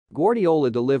Guardiola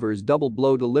delivers double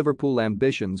blow to Liverpool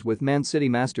ambitions with Man City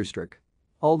masterstroke.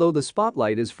 Although the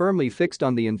spotlight is firmly fixed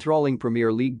on the enthralling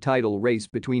Premier League title race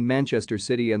between Manchester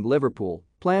City and Liverpool,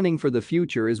 planning for the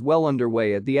future is well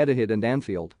underway at the Etihad and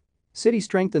Anfield. City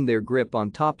strengthened their grip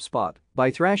on top spot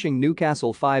by thrashing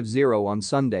Newcastle 5-0 on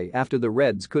Sunday after the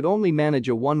Reds could only manage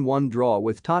a 1-1 draw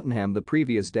with Tottenham the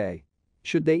previous day.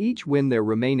 Should they each win their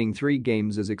remaining 3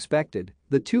 games as expected,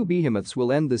 the two behemoths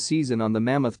will end the season on the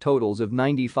mammoth totals of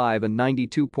 95 and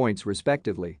 92 points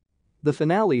respectively. The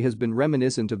finale has been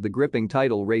reminiscent of the gripping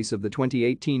title race of the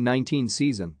 2018-19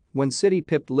 season, when City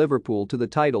pipped Liverpool to the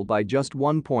title by just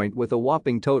 1 point with a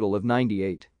whopping total of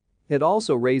 98. It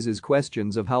also raises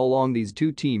questions of how long these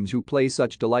two teams who play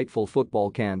such delightful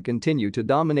football can continue to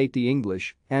dominate the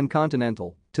English and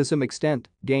continental, to some extent,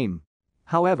 game.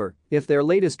 However, if their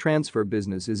latest transfer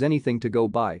business is anything to go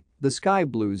by, the Sky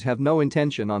Blues have no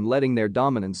intention on letting their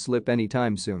dominance slip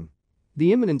anytime soon.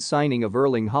 The imminent signing of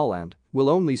Erling Haaland will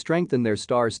only strengthen their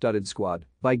star-studded squad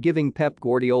by giving Pep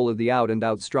Guardiola the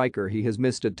out-and-out striker he has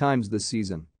missed at times this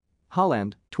season.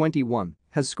 Haaland, 21,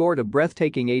 has scored a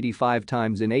breathtaking 85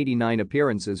 times in 89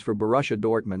 appearances for Borussia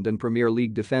Dortmund, and Premier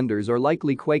League defenders are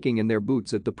likely quaking in their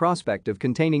boots at the prospect of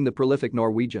containing the prolific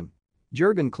Norwegian.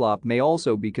 Jurgen Klopp may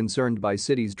also be concerned by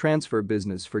City's transfer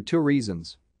business for 2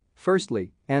 reasons.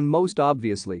 Firstly, and most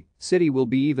obviously, City will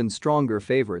be even stronger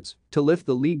favourites to lift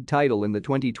the league title in the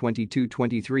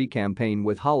 2022-23 campaign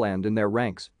with Haaland in their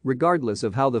ranks, regardless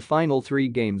of how the final 3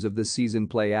 games of the season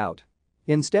play out.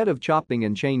 Instead of chopping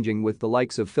and changing with the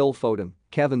likes of Phil Foden,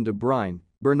 Kevin De Bruyne,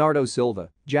 Bernardo Silva,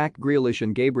 Jack Grealish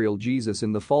and Gabriel Jesus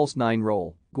in the false 9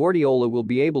 role, Guardiola will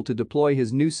be able to deploy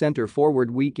his new centre-forward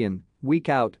week in, week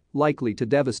out, likely to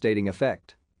devastating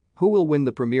effect. Who will win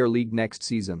the Premier League next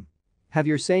season? Have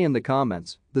your say in the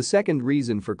comments. The second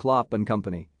reason for Klopp and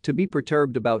company to be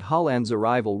perturbed about Haaland's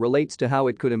arrival relates to how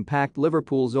it could impact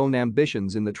Liverpool's own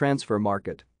ambitions in the transfer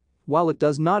market. While it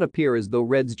does not appear as though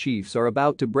Reds Chiefs are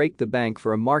about to break the bank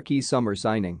for a marquee summer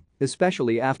signing,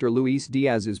 especially after Luis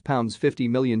Diaz's £50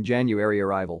 million January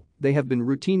arrival, they have been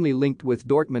routinely linked with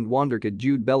Dortmund wonderkid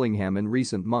Jude Bellingham in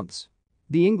recent months.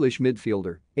 The English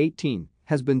midfielder, 18,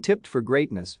 has been tipped for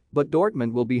greatness, but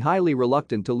Dortmund will be highly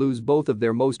reluctant to lose both of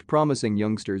their most promising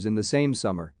youngsters in the same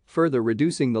summer, further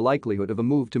reducing the likelihood of a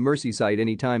move to Merseyside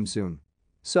anytime soon.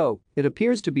 So, it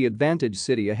appears to be advantage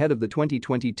City ahead of the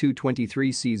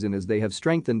 2022-23 season as they have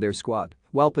strengthened their squad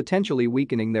while potentially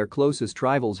weakening their closest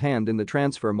rival's hand in the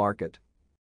transfer market.